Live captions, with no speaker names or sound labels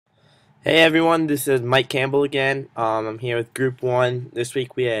Hey everyone, this is Mike Campbell again. I'm here with Group 1. This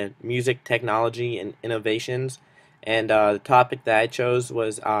week we had music, technology, and innovations. And the topic that I chose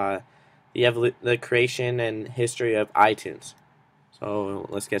was the creation and history of iTunes. So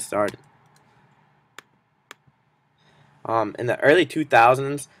let's get started. In the early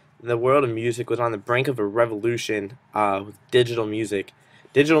 2000s, the world of music was on the brink of a revolution with digital music.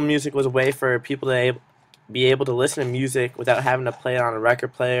 Digital music was a way for people to be able to listen to music without having to play it on a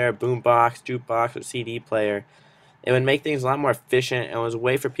record player, boombox, jukebox, or CD player. It would make things a lot more efficient and was a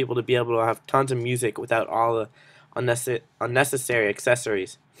way for people to be able to have tons of music without all the unnecessary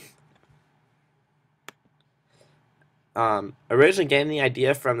accessories. Originally getting the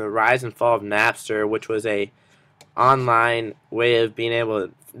idea from the rise and fall of Napster, which was a online way of being able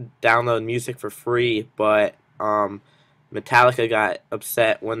to download music for free, but Metallica got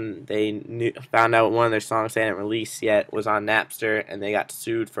upset when they found out one of their songs they hadn't released yet was on Napster, and they got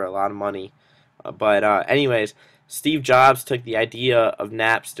sued for a lot of money. Anyways, Steve Jobs took the idea of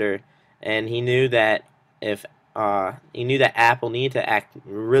Napster, and if he knew that Apple needed to act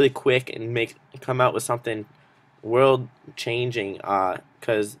really quick and make come out with something world changing,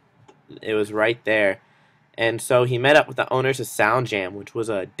 because it was right there. And so he met up with the owners of SoundJam, which was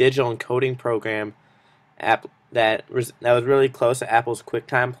a digital encoding program that was really close to Apple's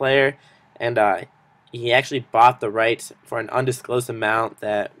QuickTime player, and he actually bought the rights for an undisclosed amount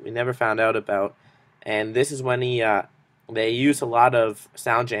that we never found out about. And this is when they used a lot of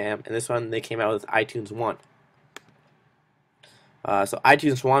SoundJam, and this one they came out with iTunes One. So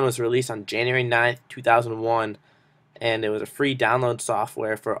iTunes One was released on January 9th, 2001, and it was a free download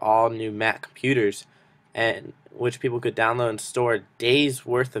software for all new Mac computers, and which people could download and store days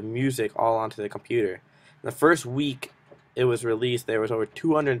worth of music all onto the computer. In the first week it was released, there was over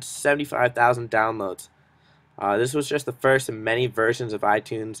 275,000 downloads. This was just the first in many versions of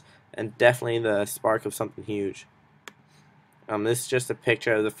iTunes, and definitely the spark of something huge. This is just a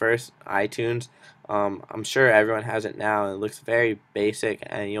picture of the first iTunes. I'm sure everyone has it now, and it looks very basic,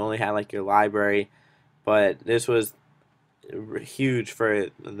 and you only have like your library, but this was huge for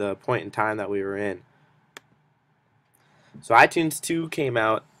the point in time that we were in. So iTunes 2 came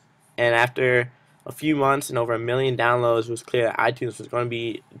out, and after a few months and over 1 million downloads, it was clear that iTunes was going to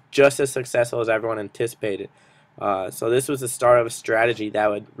be just as successful as everyone anticipated. So this was the start of a strategy that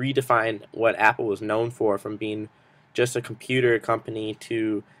would redefine what Apple was known for, from being just a computer company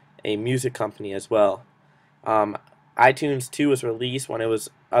to a music company as well. Um, iTunes 2 was released when it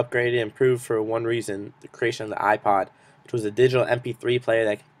was upgraded and improved for one reason: the creation of the iPod, which was a digital MP3 player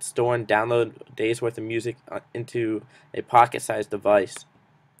that could store and download days worth of music into a pocket-sized device.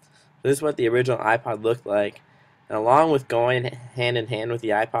 This is what the original iPod looked like. And along with going hand in hand with the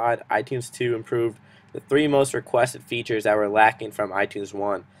iPod, iTunes 2 improved the three most requested features that were lacking from iTunes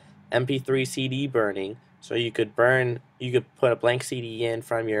 1. MP3 CD burning, so you could put a blank CD in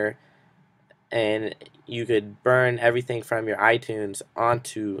from your and you could burn everything from your iTunes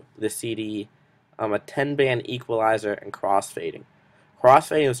onto the CD. A 10-band equalizer, and crossfading.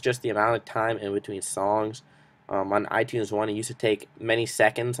 Crossfading was just the amount of time in between songs. On iTunes 1, it used to take many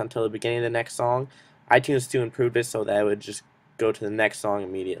seconds until the beginning of the next song. iTunes 2 improved it so that it would just go to the next song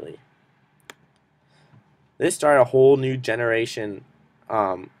immediately. This started a whole new generation,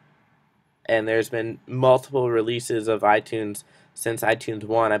 um, and there's been multiple releases of iTunes since iTunes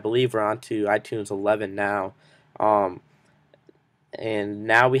 1. I believe we're on to iTunes 11 now. Um, and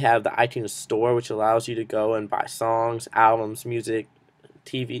now we have the iTunes Store, which allows you to go and buy songs, albums, music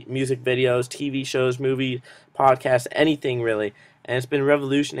videos, TV shows, movies, podcasts, anything really. And it's been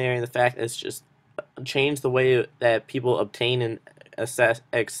revolutionary in the fact that it's just changed the way that people obtain and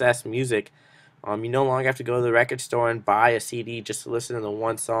access music. You no longer have to go to the record store and buy a CD just to listen to the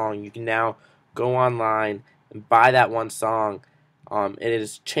one song. You can now go online and buy that one song. It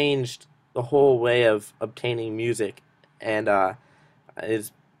has changed the whole way of obtaining music, and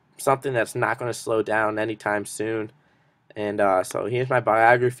is something that's not going to slow down anytime soon. And so here's my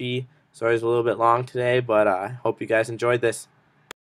biography. Sorry it's a little bit long today, but I hope you guys enjoyed this.